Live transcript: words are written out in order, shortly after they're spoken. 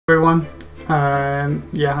everyone.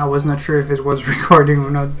 Yeah, I was not sure if it was recording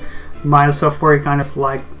or not. My software kind of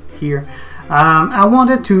like here. I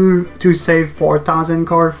wanted to save 4,000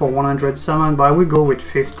 cards for 100 summon, but I would go with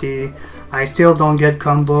 50. I still don't get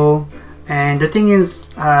combo. And the thing is,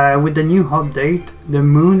 with the new update, the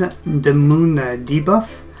moon debuff,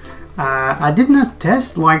 I did not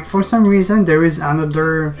test. Like for some reason, there is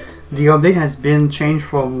another. The update has been changed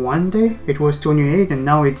from one day. It was 28 and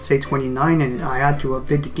now it's say 29, and I had to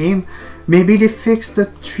update the game. Maybe they fixed the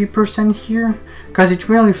 3% here, because it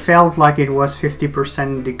really felt like it was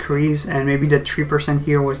 50% decrease, and maybe the 3%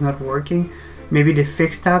 here was not working. Maybe they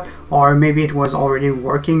fixed that, or maybe it was already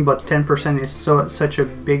working, but 10% is such a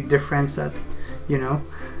big difference that, you know,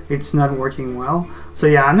 it's not working well. So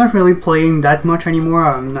yeah, I'm not really playing that much anymore.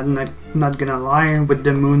 I'm not gonna lie. With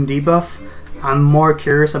the moon debuff, I'm more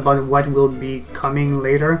curious about what will be coming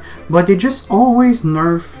later, but they just always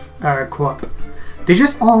nerf KoA. They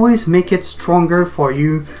just always make it stronger for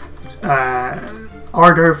you,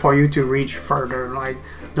 harder for you to reach further. Like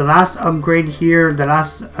the last upgrade here, the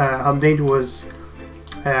last update was,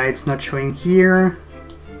 it's not showing here.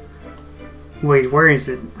 Wait, where is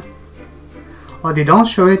it? Oh, they don't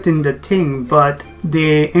show it in the thing, but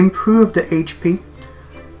they improved the HP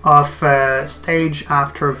of stage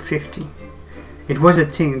after 50. It was a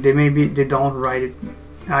thing. They don't write it.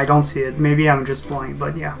 I don't see it. Maybe I'm just blind,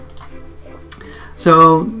 but yeah.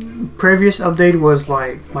 So previous update was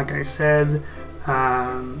like I said,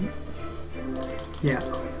 yeah,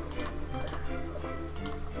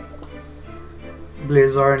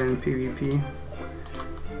 Blizzard and PvP.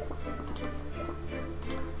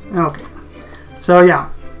 Okay, so yeah,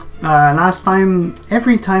 last time,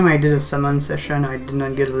 every time I did a summon session, I did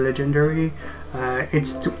not get a legendary.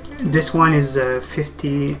 This one is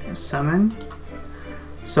 50 summon,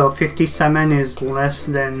 so 50 summon is less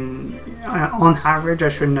than, on average I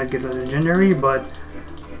should not get a legendary, but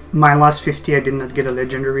my last 50 I did not get a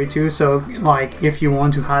legendary too. So like, if you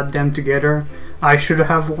want to add them together, I should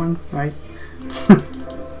have one, right?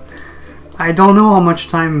 I don't know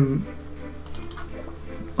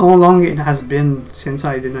how long it has been since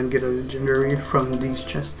I did not get a legendary from these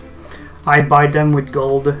chests. I buy them with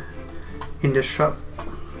gold in the shop.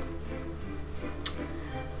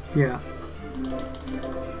 Yeah.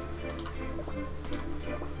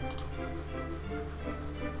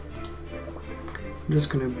 I'm just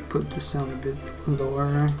gonna put the sound a bit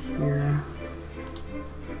lower here.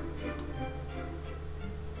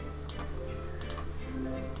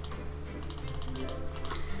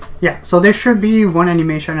 Yeah, so there should be one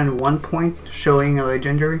animation and 1 point showing a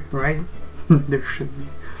legendary, right? There should be.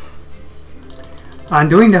 I'm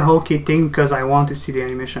doing the whole key thing because I want to see the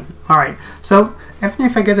animation. Alright, so even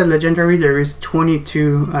if I get a legendary, there is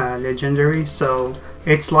 22 legendary, so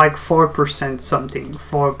it's like 4% something,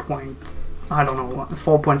 4 point, I don't know,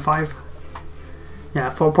 4.5?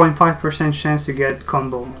 Yeah, 4.5% chance to get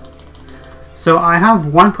combo. So I have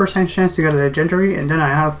 1% chance to get a legendary, and then I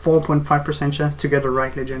have 4.5% chance to get the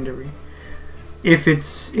right legendary. If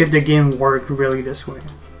the game worked really this way.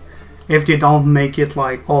 If they don't make it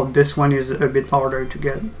like, oh, this one is a bit harder to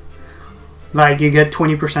get. Like you get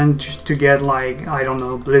 20% to get like, I don't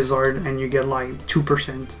know, Blizzard, and you get like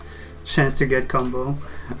 2% chance to get combo.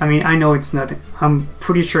 I mean, I know it's not, I'm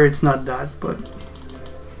pretty sure it's not that, but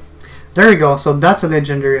there you go. So that's a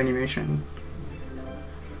legendary animation.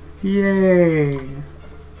 Yay!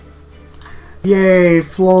 Yay,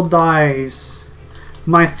 flow dice.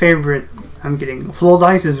 My favorite. I'm kidding. Flow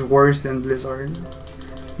dice is worse than Blizzard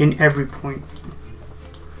in every point.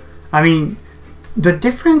 I mean, the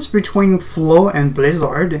difference between flow and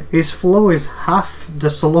Blizzard is flow is half the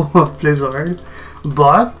slow of Blizzard,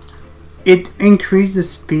 but it increases the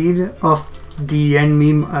speed of the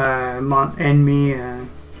enemy,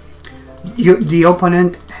 the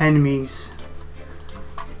opponent enemies.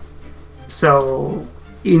 So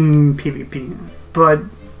in PvP, but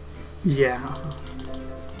yeah.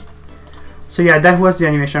 So yeah, that was the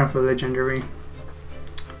animation for legendary.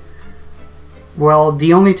 Well,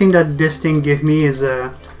 the only thing that this thing gave me is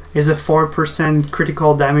a 4%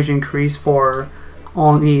 critical damage increase for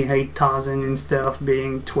only 8,000 instead of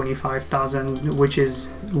being 25,000, which is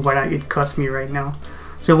what it cost me right now.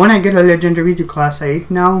 So when I get a legendary to class 8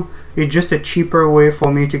 now, it's just a cheaper way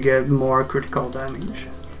for me to get more critical damage.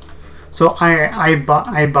 So I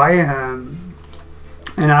buy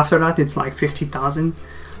and after that it's like 50,000.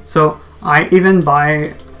 So I even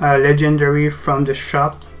buy a legendary from the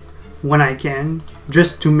shop when I can,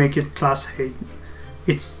 just to make it class 8.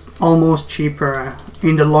 It's almost cheaper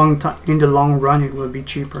in the long run. It will be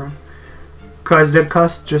cheaper because the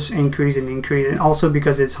cost just increase and increase, and also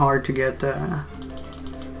because it's hard to get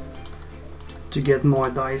to get more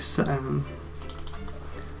dice,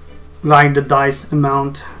 like the dice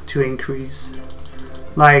amount to increase.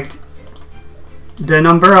 Like the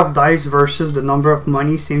number of dice versus the number of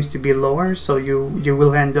money seems to be lower, so you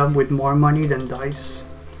will end up with more money than dice,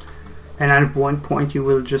 and at one point you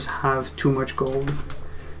will just have too much gold.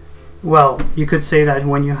 Well, you could say that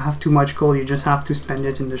when you have too much gold, you just have to spend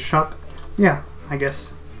it in the shop. Yeah, I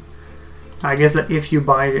guess that if you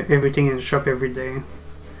buy everything in the shop every day,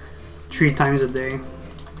 3 times a day.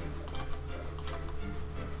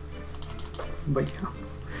 But yeah.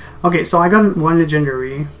 Okay, so I got 1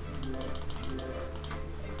 legendary.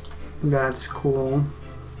 That's cool.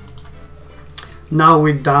 Now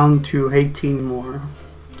we're down to 18 more.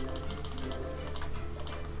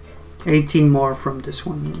 18 more from this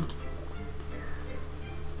one.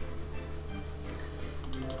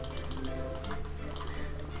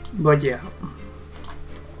 But yeah.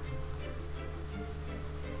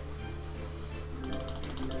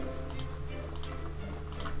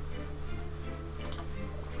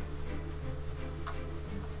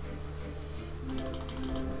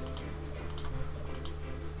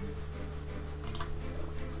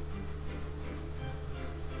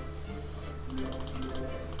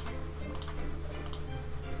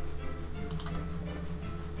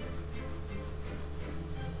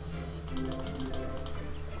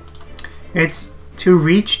 It's to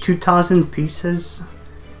reach 2,000 pieces.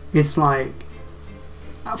 It's like,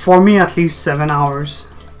 for me at least 7 hours.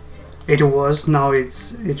 It was, now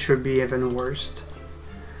it should be even worse.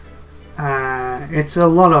 It's a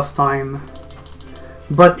lot of time.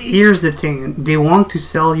 But here's the thing, they want to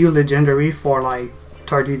sell you legendary for like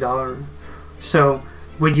 $30. So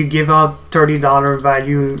would you give out $30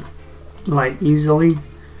 value like easily?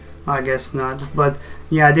 I guess not. But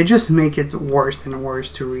yeah, they just make it worse and worse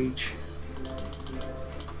to reach.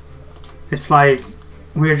 It's like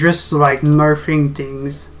we're just like nerfing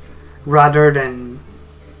things rather than,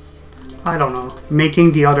 I don't know,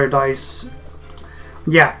 making the other dice.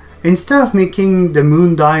 Yeah, instead of making the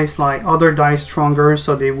moon dice like other dice stronger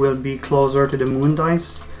so they will be closer to the moon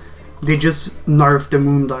dice, they just nerf the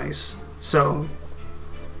moon dice. So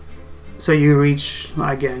you reach,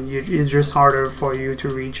 again, it's just harder for you to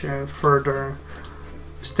reach a further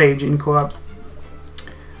stage in co-op.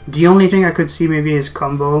 The only thing I could see maybe is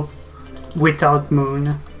combo without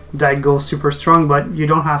moon that goes super strong, but you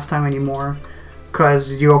don't have time anymore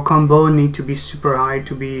because your combo need to be super high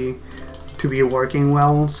to be working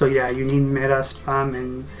well. So yeah, you need meta spam,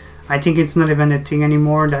 and I think it's not even a thing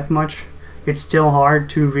anymore that much. It's still hard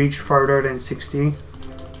to reach further than 60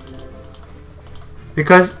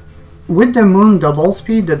 because with the moon double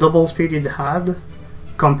speed, the double speed it had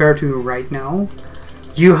compared to right now,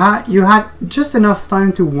 you had just enough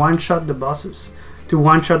time to one-shot the bosses. To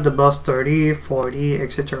one-shot the boss 30, 40,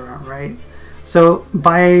 etc. Right? So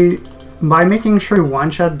by making sure you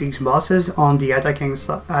one-shot these bosses on the attacking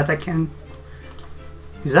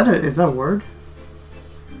is that a word?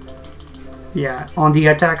 Yeah, on the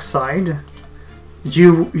attack side,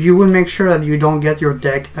 you will make sure that you don't get your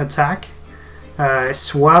deck attack,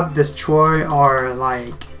 swap, destroy, or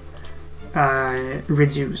like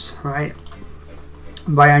reduce, right?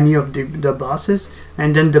 By any of the bosses,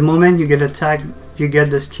 and then the moment you get attacked, you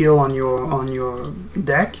get the skill on your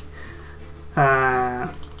deck.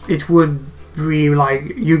 It would be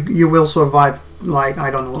like you will survive like,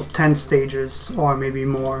 I don't know, 10 stages or maybe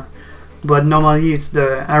more, but normally it's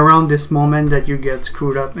around this moment that you get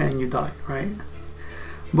screwed up and you die, right?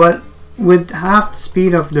 But with half the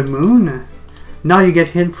speed of the moon, now you get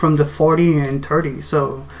hit from the 40 and 30,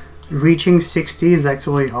 so reaching 60 is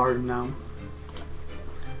actually hard now.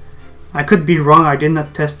 I could be wrong, I did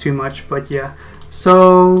not test too much, but yeah.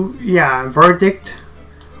 So yeah, verdict,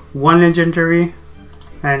 1 legendary,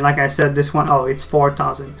 and like I said, this one, oh, it's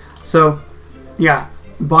 4,000. So yeah,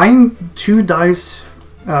 buying 2 dice,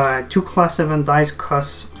 2 class 7 dice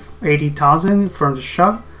costs 80,000 from the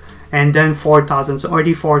shop, and then 4,000, so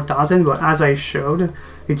already 4,000. But as I showed,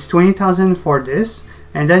 it's 20,000 for this,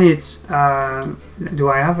 and then it's do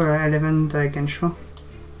I have an element that I can show?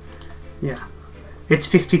 Yeah, it's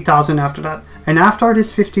 50,000 after that, and after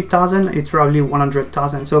this 50,000, it's probably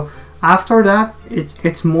 100,000. So after that, it's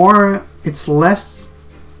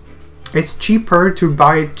cheaper to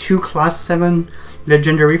buy 2 class 7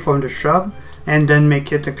 legendary from the shop and then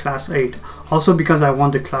make it a class 8. Also because I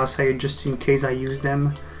want the class 8 just in case I use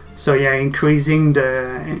them. So yeah, increasing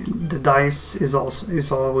the dice is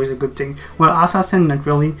always a good thing. Well, assassin, not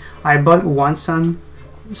really. I bought 1 sun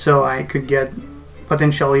so I could get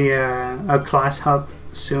potentially a class up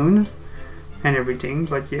soon and everything.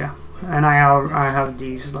 But yeah, and I have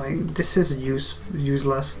these, like, this is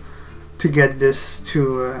useless to get this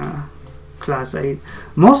to class 8.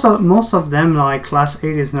 Most of them, like class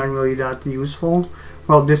 8, is not really that useful.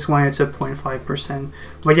 Well, this one it's a 0.5%,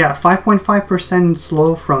 but yeah, 5.5%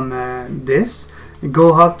 slow from this.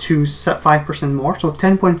 Go up to 5% more, so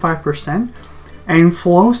 10.5%, and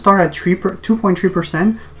flow start at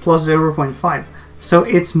 2.3% plus 0.5. So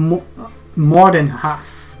it's more than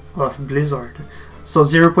half of Blizzard. So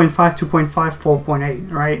 0.5, 2.5,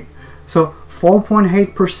 4.8, right? So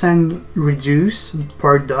 4.8% reduce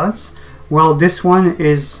per dots. Well, this one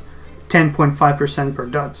is 10.5% per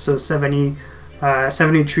dot, so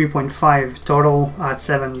 73.5 total at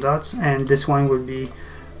 7 dots, and this one would be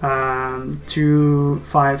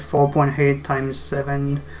 4.8 times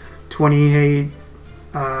 7,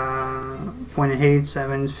 28.8,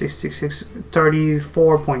 7, 56,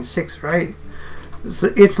 34.6, right?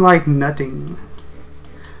 So it's like nothing.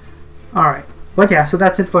 Alright, but yeah, so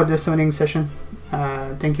that's it for the summoning session.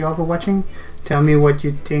 Thank you all for watching. Tell me what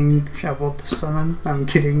you think about the summon. I'm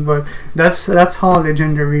kidding, but that's how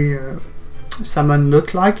legendary summon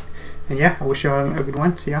look like. And yeah, I wish you all a good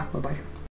one. See ya. Bye bye.